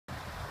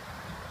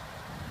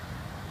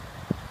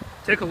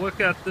Take a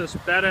look at this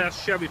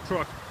badass Chevy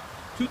truck.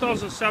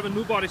 2007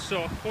 new body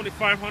style,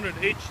 2500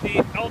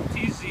 HD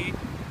LTZ,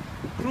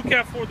 crew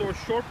cab 4-door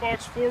short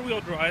box, 4-wheel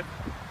drive,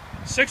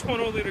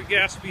 6.0 liter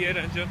gas V8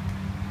 engine.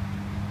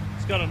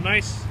 It's got a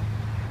nice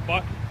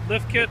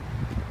lift kit,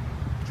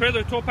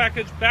 trailer tow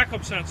package,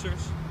 backup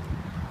sensors,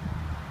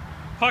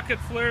 pocket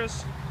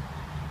flares,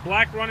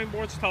 black running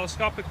boards,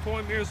 telescopic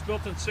towing mirrors,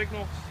 built-in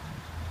signals.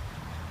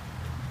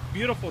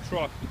 Beautiful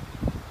truck.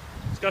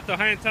 It's got the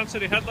high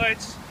intensity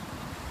headlights,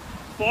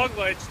 fog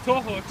lights,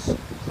 tow hooks,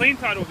 clean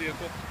title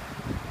vehicle.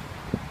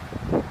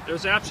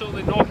 There's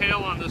absolutely no hail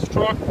on this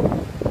truck.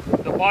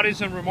 The body's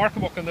in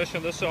remarkable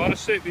condition. This is an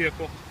out-of-state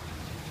vehicle.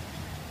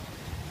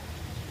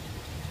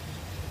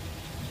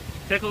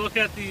 Take a look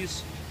at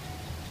these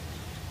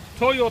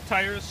Toyo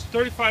tires,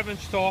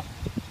 35-inch tall,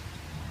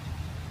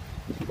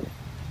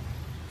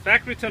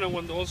 factory tinted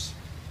windows,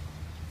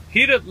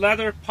 heated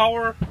leather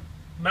power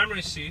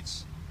memory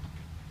seats.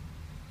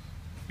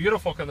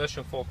 Beautiful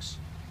condition, folks.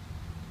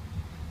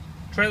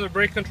 Trailer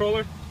brake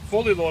controller,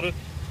 fully loaded.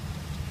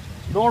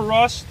 No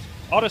rust,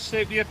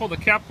 out-of-state vehicle. The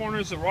cap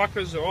corners, the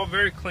rockers, they're all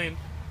very clean.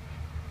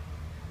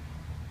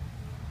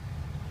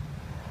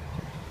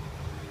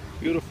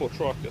 Beautiful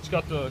truck. It's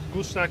got the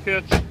gooseneck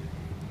hitch.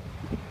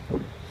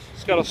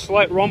 It's got a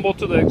slight rumble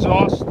to the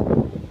exhaust.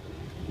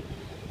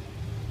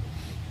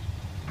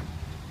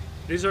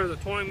 These are the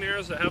towing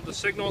mirrors that have the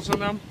signals in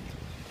them.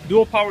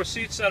 Dual power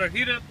seats that are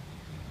heated.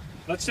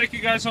 Let's take you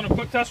guys on a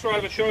quick test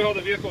drive and show you how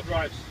the vehicle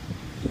drives.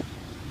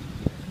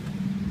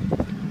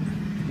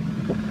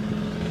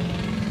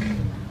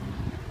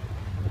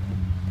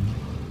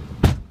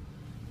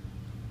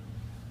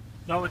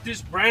 Now with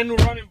these brand new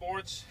running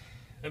boards,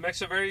 it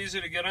makes it very easy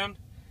to get in.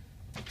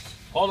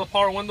 All the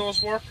power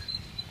windows work.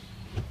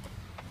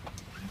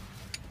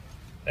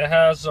 It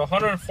has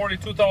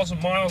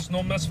 142,000 miles,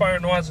 no misfire,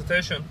 no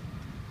hesitation.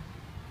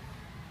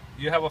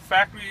 You have a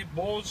factory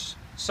Bose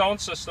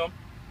sound system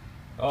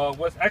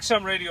with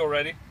XM radio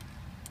ready.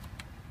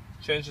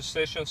 Change the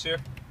stations here.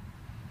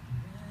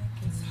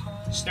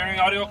 Steering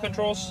audio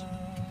controls,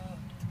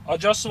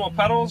 adjustable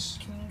pedals,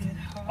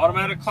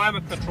 automatic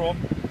climate control.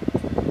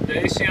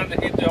 The AC and the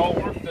heat, they all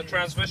work. The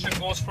transmission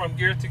goes from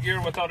gear to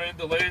gear without any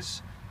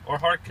delays or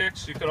hard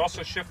kicks. You could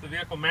also shift the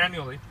vehicle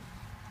manually.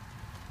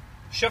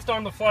 Shift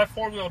on the fly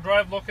 4-wheel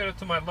drive located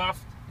to my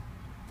left.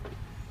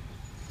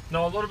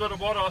 Now a little bit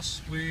about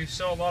us. We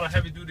sell a lot of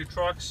heavy duty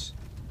trucks.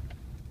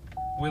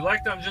 We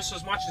like them just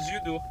as much as you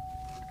do.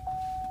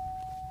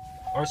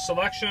 Our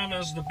selection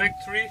is the big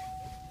three: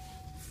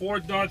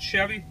 Ford, Dodge,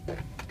 Chevy.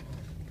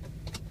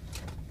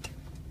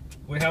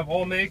 We have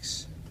all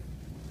makes.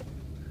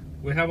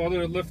 We have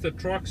other lifted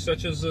trucks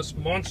such as this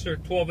monster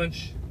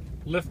 12-inch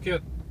lift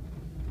kit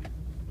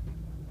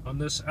on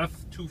this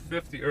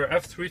F250 or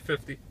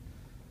F350.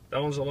 That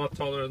one's a lot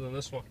taller than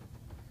this one,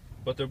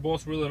 but they're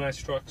both really nice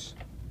trucks.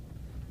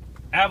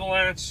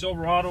 Avalanche,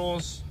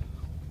 Silverados,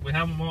 we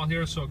have them all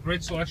here, so a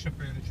great selection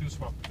for you to choose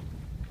from.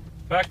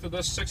 Back to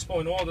this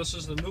 6.0, this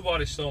is the new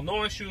body still.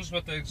 No issues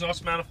with the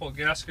exhaust manifold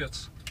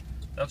gaskets.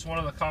 That's one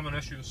of the common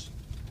issues.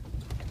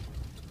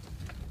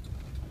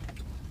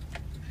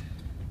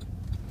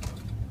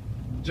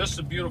 Just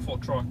a beautiful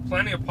truck,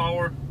 plenty of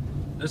power.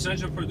 This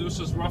engine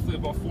produces roughly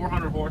about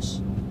 400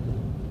 horse.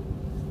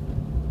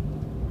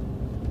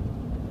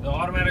 The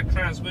automatic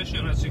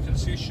transmission, as you can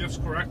see, shifts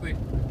correctly.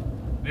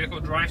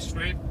 Vehicle drives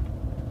straight.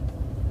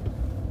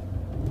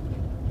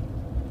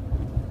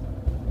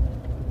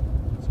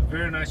 It's a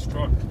very nice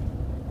truck.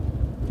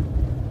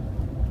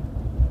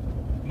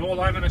 No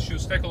alignment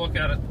issues. Take a look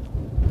at it.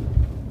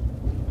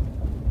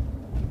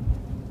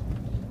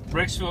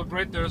 Brakes feel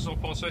great. There's no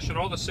pulsation.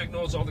 All the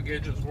signals, all the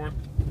gauges work.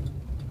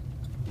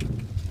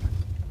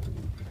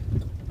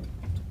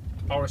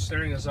 Power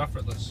steering is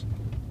effortless.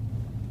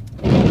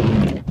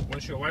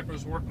 Windshield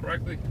wipers work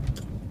correctly.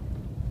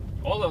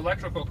 All the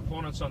electrical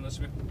components on this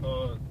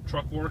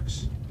truck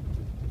works.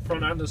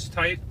 Front end is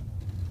tight.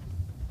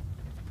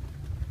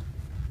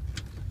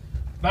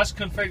 Best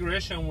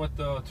configuration with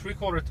the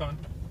 3/4 ton.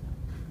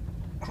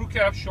 Crew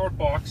cab short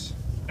box.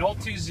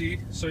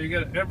 LTZ, so you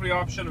get every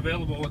option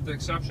available with the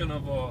exception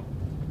of a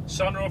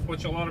sunroof,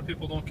 which a lot of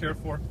people don't care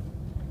for.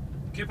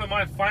 Keep in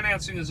mind,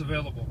 financing is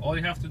available. All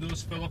you have to do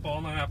is fill up an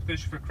online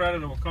application for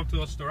credit. It will come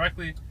to us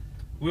directly.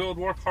 We would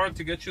work hard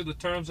to get you the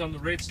terms and the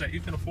rates that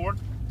you can afford.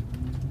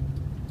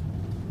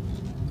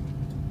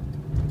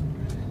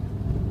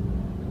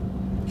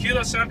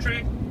 Keyless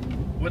entry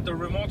with the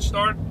remote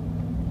start.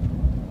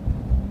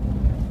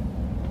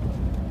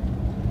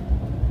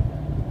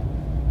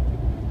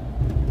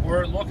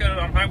 We're located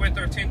on Highway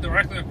 13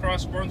 directly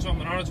across Burnsville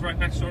Menards, right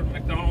next door to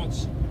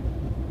McDonald's.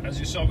 As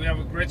you saw, we have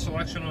a great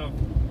selection of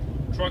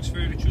trucks for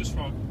you to choose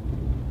from.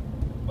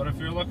 But if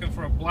you're looking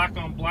for a black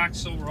on black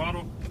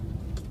Silverado,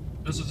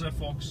 this is it,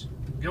 folks.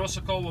 Give us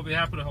a call, we'll be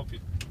happy to help you.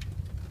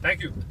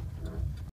 Thank you.